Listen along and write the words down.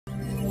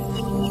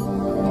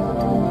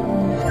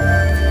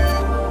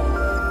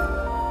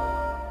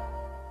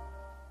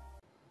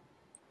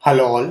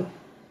Hello all.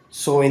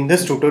 So in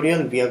this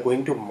tutorial we are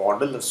going to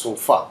model a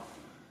sofa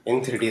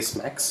in 3ds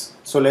Max.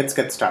 So let's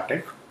get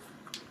started.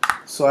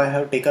 So I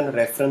have taken a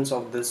reference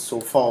of this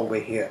sofa over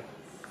here.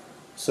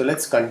 So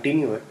let's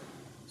continue it.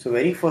 So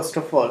very first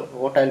of all,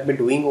 what I'll be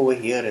doing over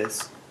here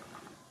is,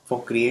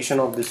 for creation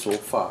of the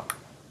sofa,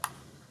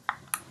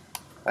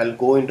 I'll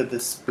go into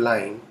this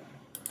spline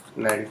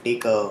and I'll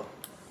take a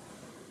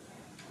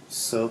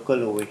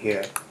circle over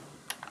here.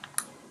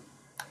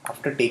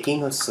 After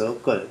taking a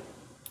circle,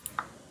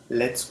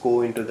 let's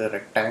go into the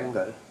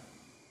rectangle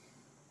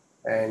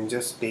and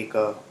just take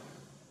a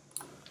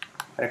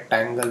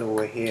rectangle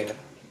over here.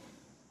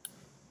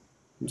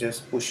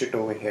 Just push it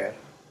over here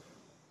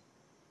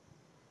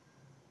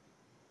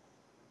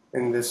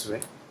in this way.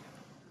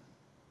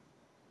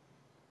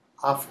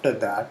 After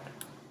that,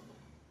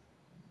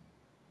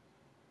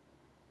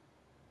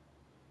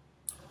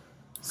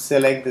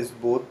 select this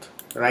both,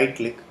 right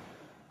click,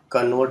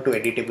 convert to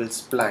editable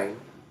spline,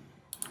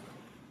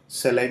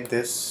 select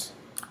this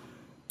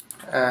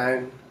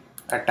and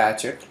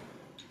attach it.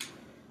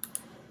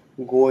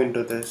 Go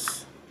into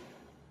this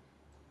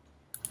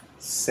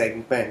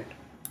segment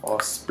or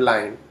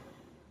spline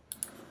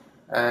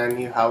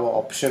and you have an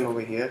option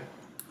over here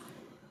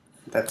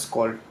that's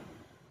called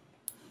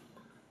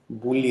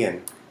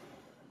boolean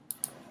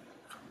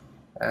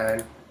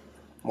and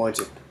merge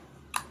it.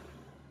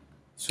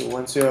 So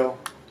once you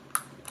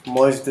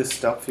merge this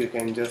stuff, you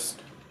can just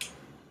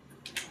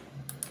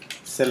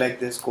select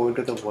this, go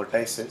into the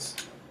vertices,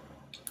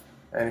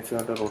 and if you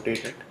want to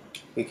rotate it,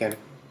 you can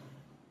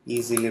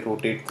easily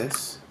rotate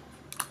this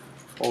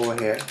over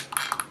here.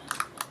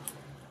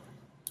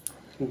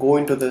 Go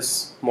into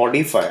this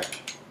modifier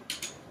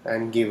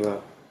and give a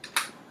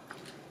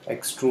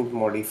extrude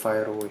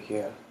modifier over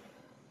here.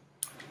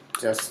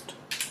 Just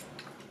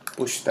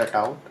push that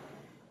out,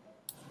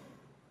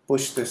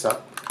 push this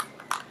up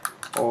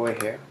over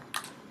here.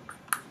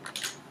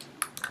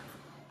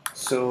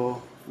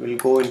 So we'll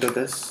go into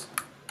this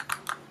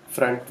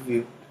front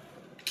view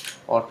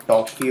or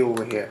top view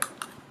over here.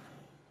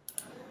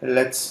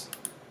 Let's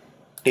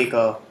take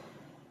a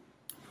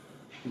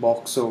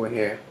box over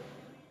here.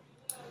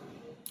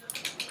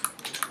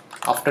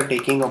 After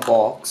taking a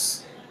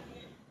box,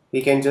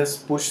 we can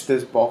just push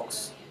this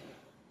box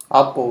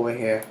up over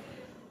here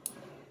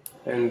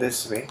in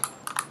this way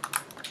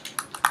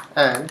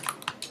and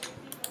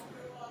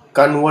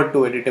convert to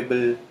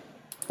editable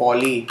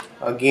poly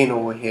again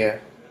over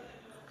here,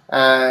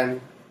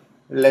 and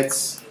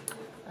let's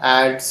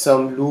add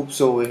some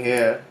loops over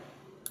here.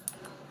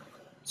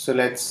 So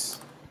let's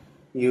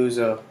use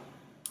a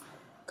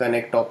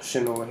connect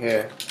option over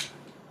here.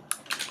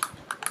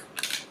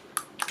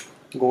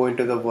 Go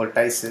into the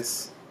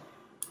vertices,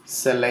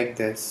 select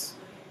this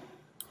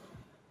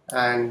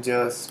and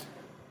just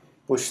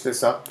push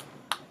this up,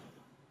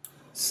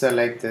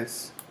 select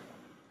this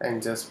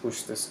and just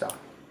push this down.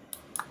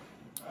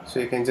 So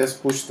you can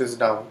just push this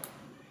down,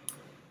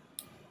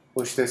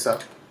 push this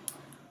up.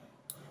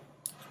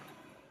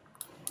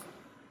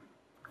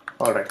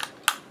 Alright,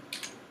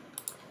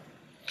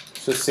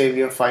 so save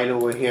your file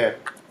over here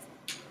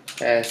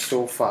as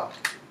sofa.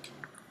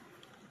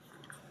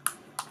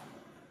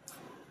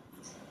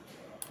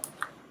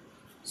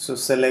 So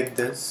select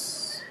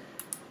this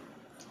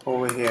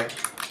over here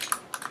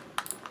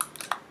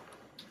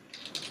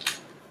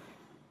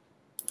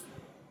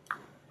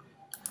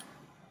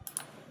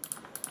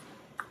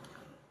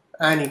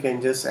and you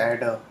can just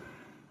add a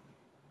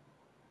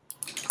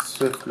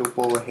swift loop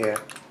over here.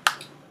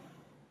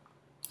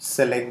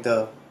 Select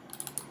the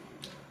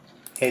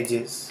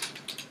edges,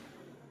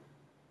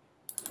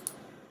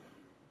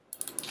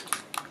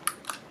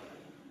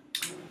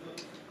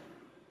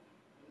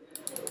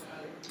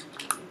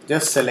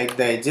 just select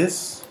the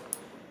edges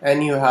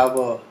and you have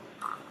a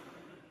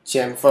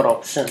chamfer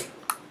option.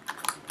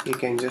 You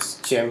can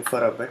just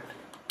chamfer a bit.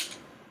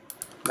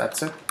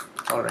 That's it.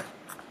 Alright,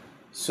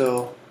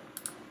 so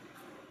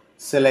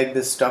select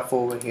this stuff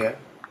over here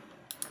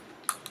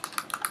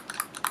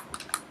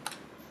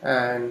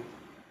and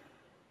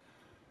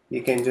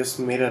you can just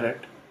mirror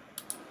it,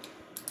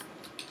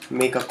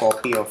 make a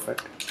copy of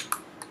it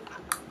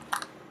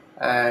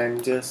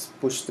and just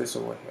push this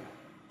over here.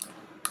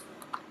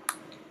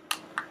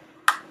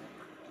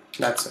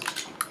 That's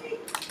it.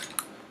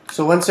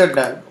 So once you're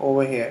done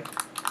over here,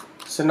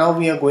 so now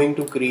we are going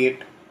to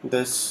create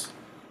this.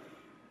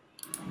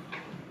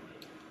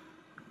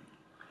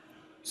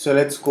 So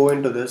let's go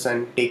into this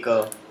and take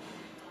a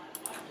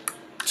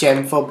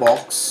chamfer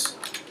box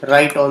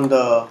right on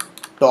the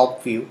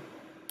top view.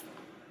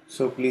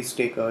 So please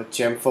take a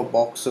chamfer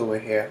box over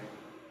here.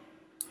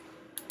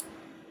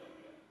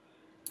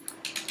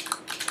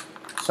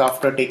 So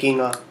after taking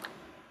a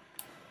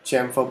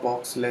chamfer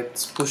box,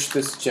 let's push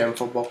this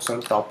chamfer box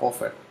on top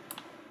of it,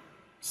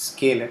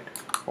 scale it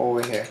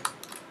over here.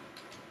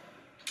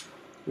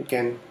 You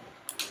can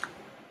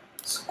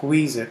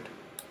squeeze it.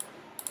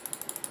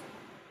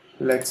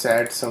 Let's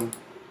add some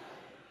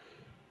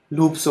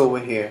loops over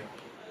here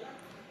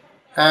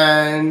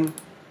and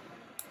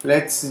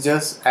let's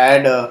just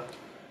add a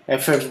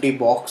FFD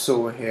box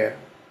over here.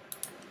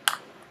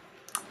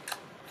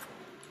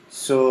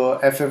 So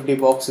FFD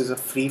box is a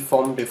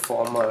freeform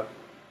deformer.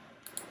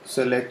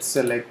 So let's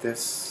select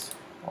this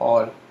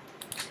all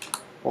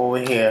over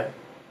here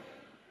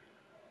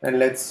and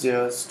let's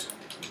just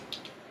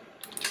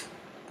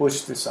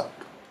push this up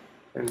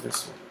in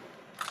this way.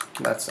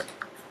 That's it.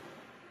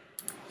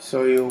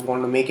 So you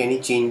want to make any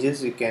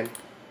changes, you can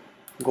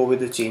go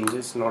with the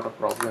changes, not a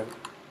problem.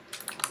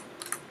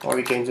 Or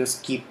we can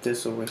just keep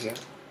this over here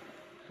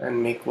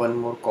and make one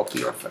more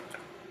copy of it.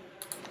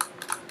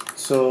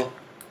 So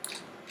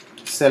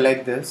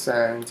select this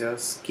and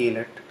just scale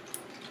it.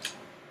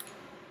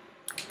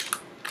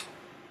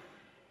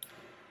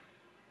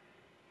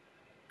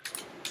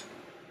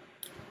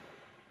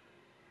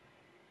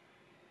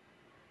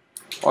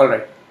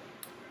 Alright.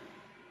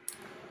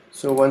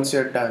 So once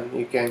you're done,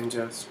 you can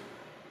just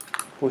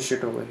push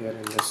it over here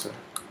in this way.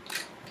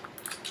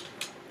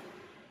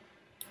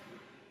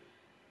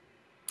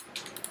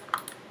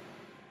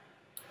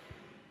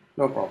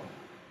 No problem.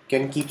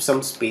 Can keep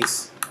some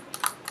space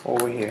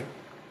over here.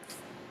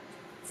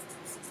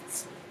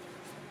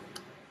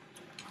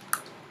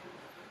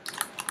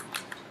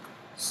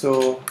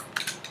 So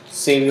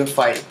save your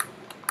file.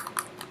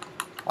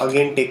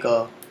 Again take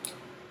a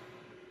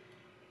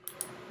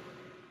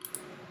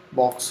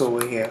box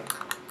over here.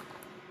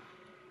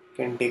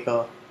 Can take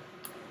a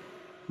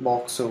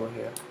box over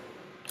here.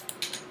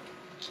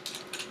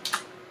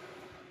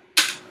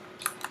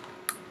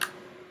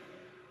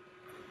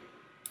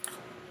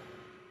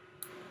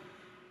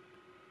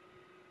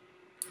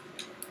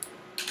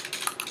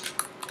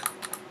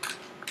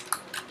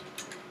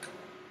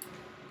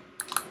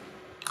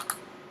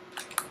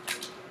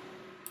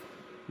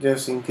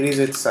 Just increase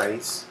its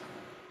size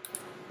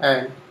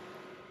and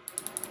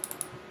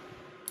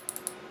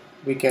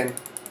we can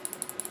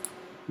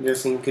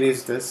just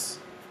increase this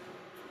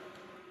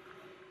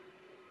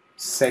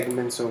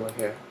segments over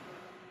here.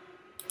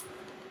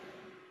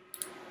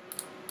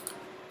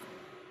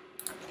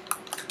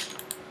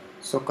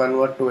 So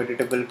convert to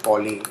editable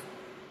poly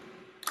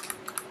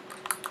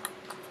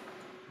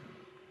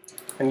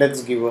and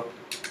let's give a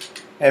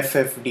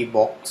FFD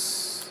box.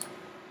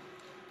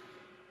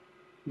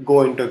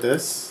 Go into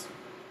this.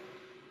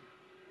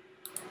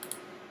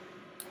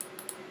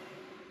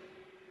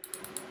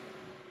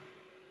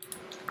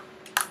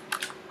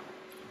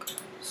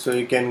 So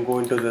you can go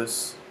into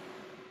this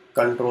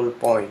control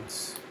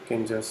points. You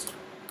can just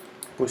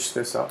push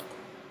this up.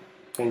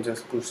 You can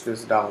just push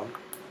this down.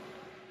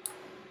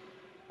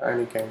 And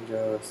you can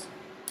just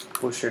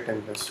push it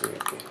in this way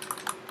again.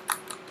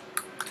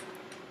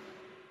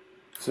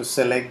 So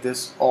select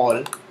this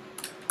all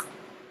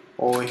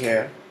over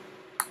here,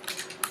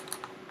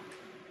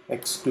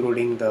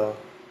 excluding the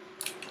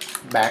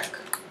back,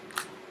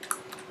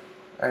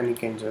 and you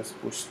can just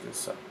push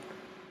this up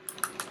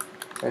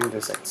and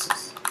this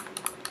axis.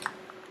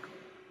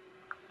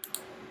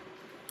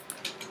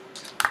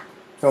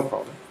 No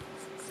problem.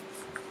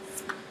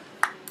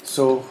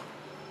 So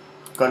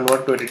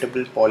convert to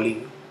editable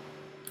poly.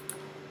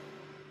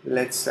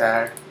 Let's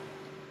add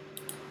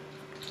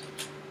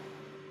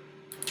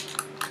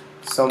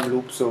some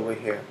loops over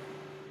here.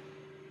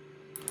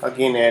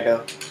 Again add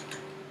a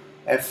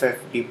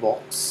FFD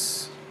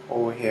box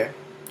over here.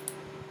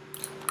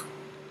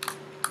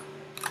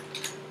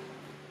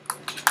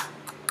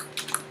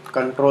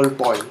 Control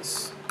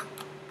points.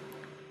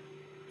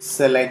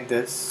 Select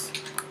this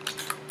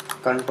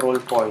control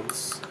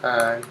points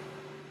and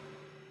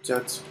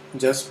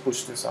just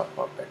push this up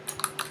a bit.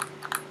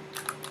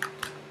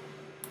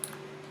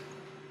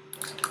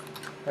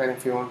 And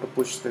if you want to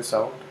push this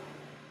out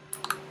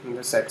in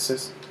this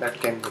axis, that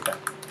can be done.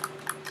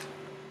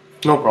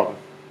 No problem.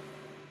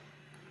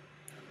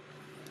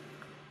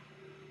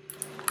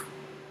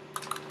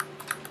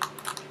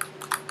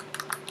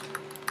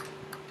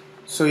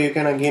 So you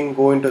can again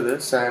go into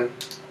this and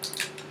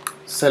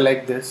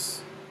select this.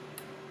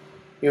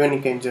 Even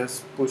you can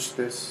just push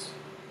this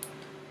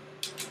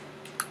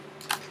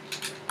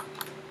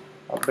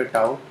a bit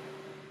out.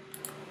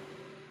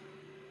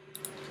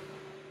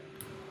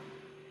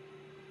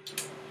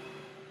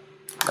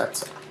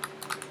 That's it.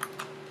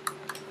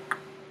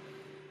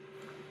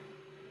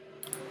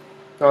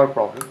 Not a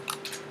problem.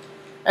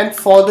 And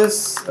for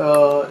this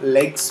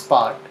legs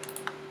part,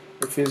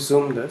 if you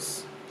zoom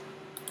this,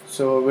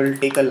 so we'll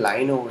take a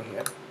line over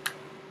here.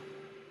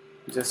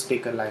 Just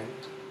take a line.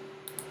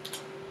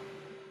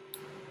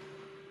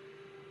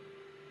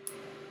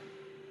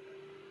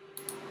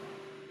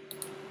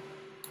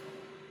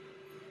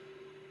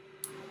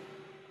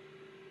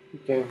 You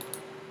can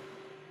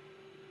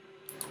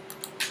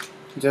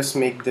just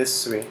make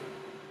this way,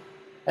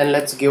 and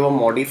let's give a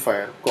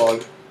modifier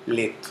called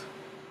lathe.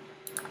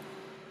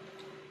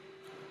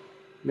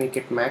 Make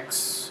it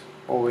max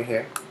over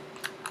here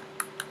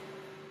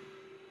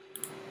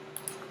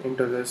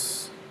into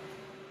this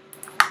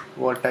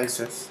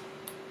vertices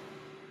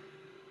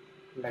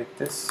like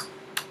this.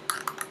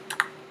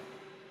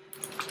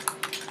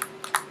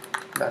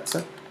 That's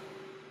it.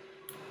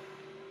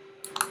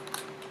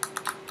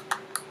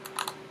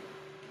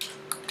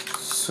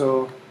 So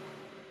you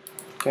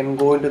can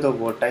go into the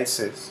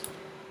vertices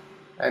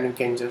and you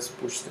can just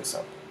push this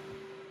up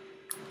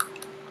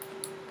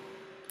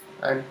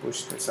and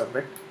push this a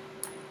bit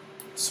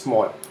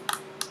small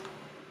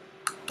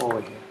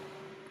over here.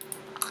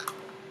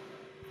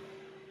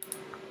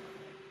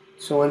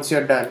 So once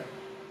you're done,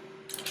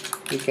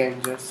 you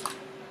can just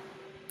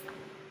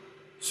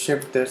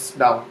shift this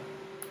down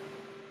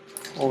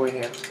over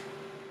here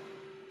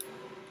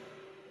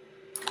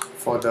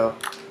for the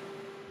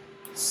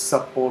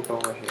support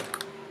over here.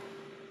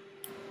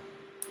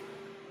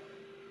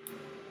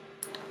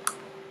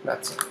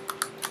 That's it.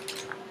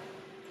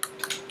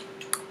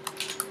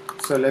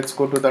 So let's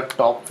go to the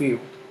top view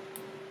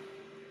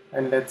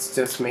and let's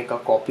just make a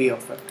copy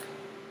of it.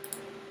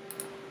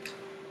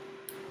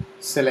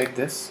 Select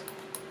this,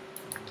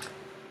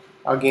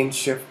 again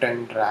shift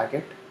and drag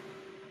it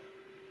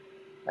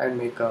and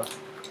make a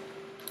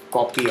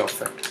copy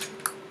of it.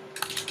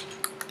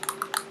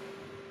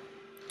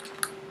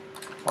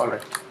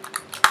 Alright,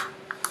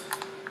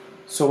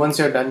 so once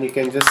you're done, you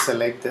can just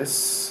select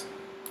this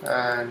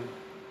and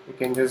you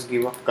can just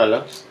give a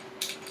color,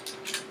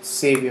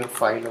 save your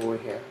file over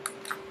here,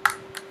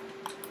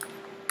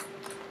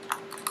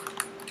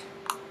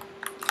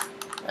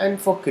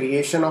 and for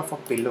creation of a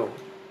pillow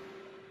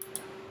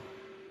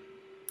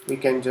we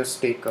can just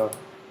take a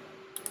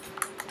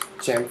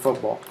chamfer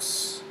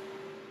box,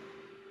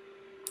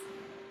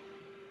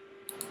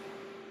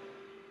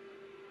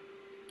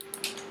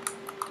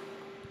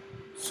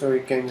 so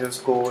you can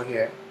just go over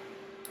here,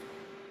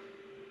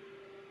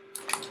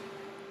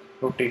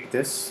 rotate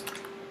this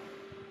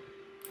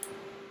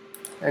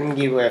and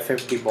give a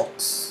FFD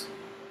box.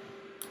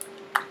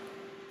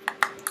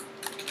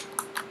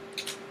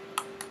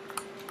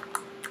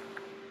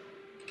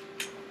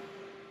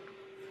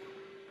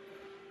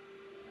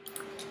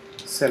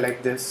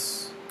 Select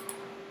this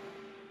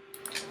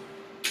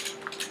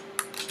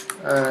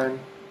and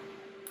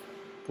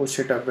push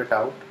it a bit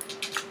out.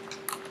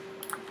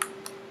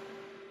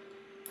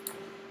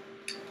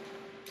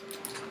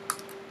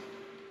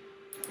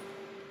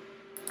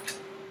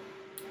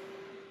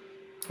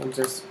 And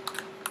just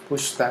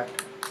push that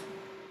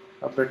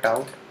a bit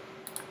out.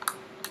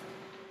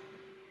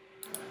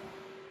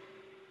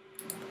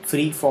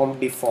 Freeform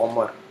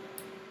deformer,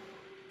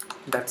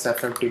 that's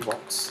FFD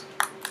box.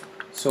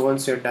 So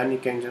once you're done, you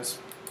can just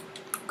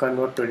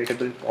convert to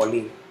editable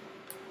poly,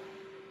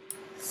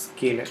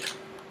 scale it,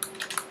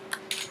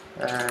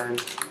 and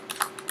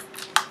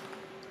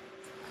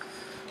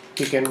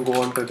you can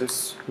go onto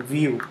this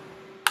view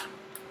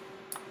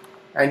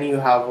and you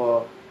have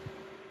a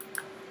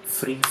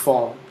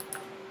freeform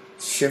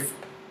shift.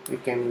 You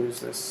can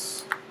use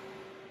this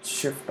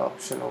shift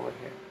option over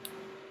here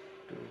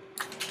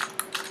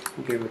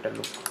to give it a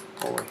look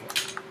over here.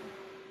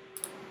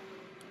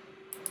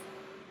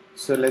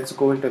 So let's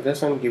go into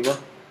this and give a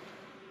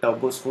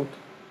turbo smooth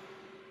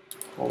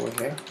over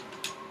here.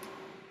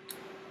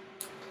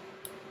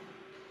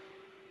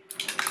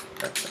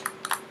 That's it.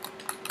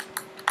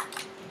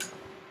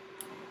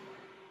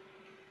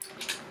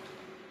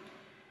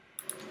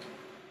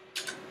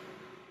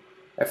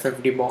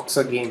 FFD box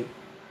again.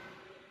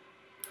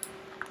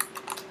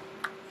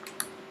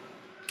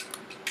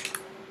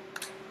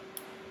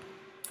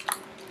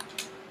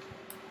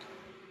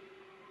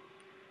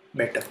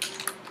 Better,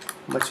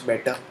 much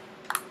better.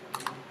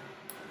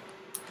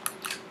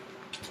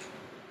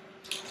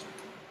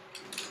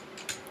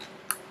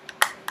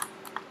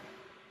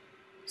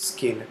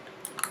 Scale it.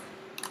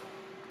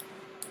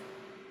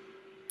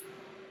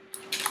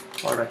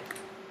 Alright.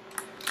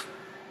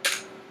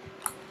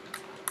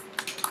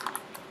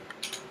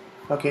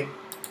 Okay.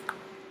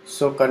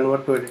 So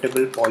convert to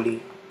editable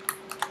poly.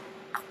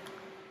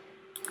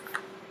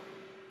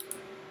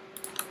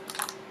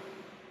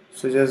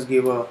 So just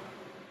give a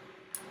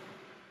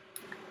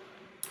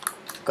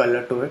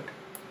color to it.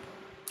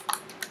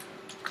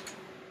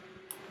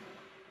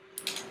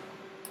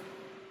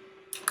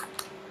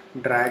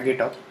 Drag it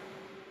up.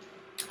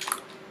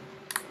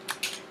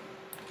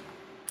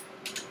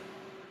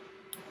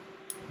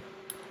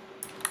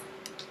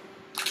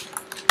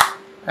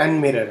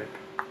 And mirror it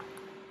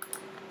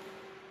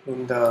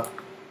in the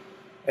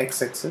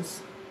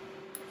x-axis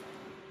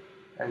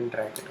and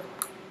drag it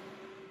up.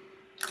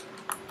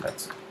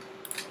 That's it.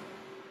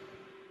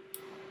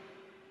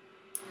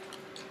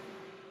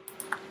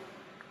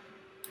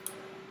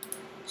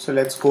 So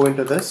let's go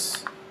into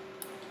this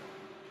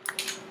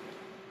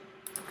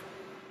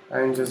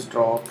and just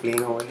draw a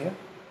plane over here.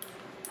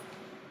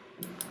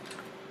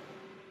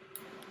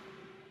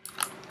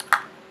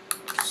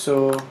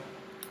 So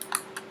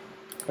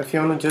if you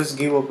want to just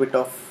give a bit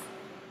of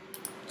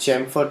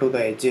chamfer to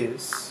the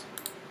edges,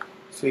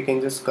 so you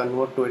can just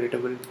convert to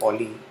editable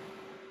poly,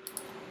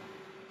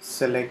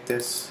 select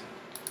this,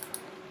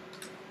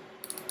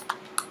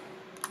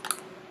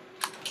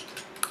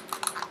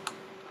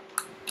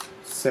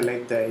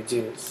 select the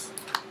edges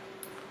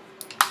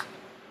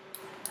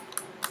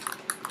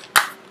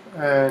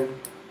and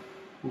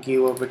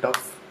give a bit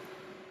of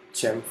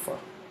chamfer.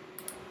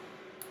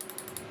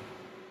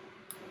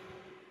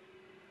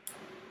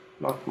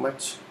 not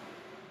much.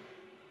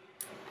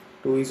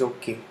 2 is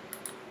okay.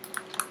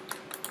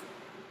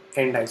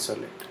 And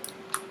isolate.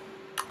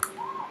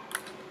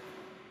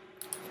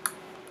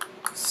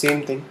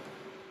 Same thing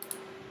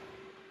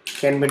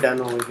can be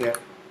done over here.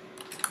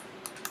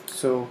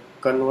 So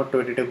convert to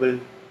editable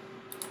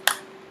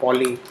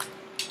poly,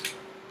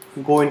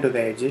 go into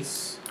the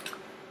edges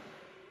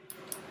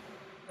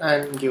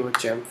and give a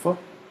chamfer,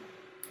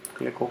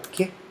 click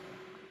OK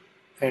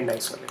and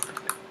isolate it.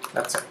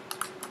 That's it.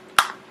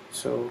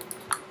 So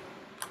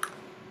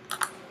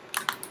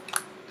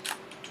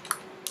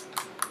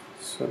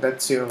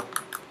that's your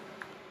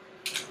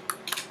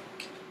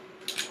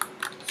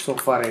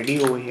sofa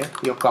ready over here,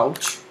 your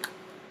couch.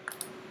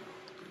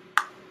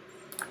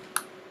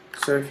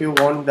 So if you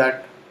want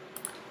that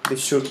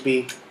this should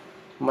be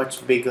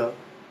much bigger,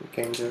 you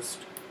can just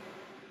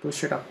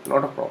push it up,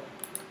 not a problem.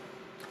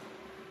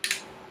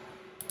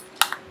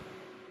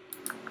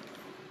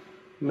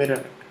 Mirror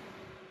it.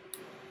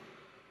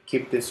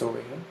 Keep this over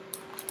here.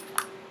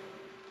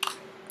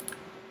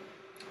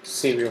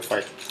 Save your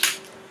file.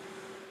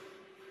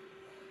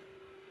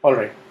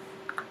 Alright.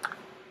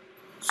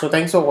 So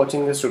thanks for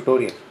watching this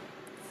tutorial.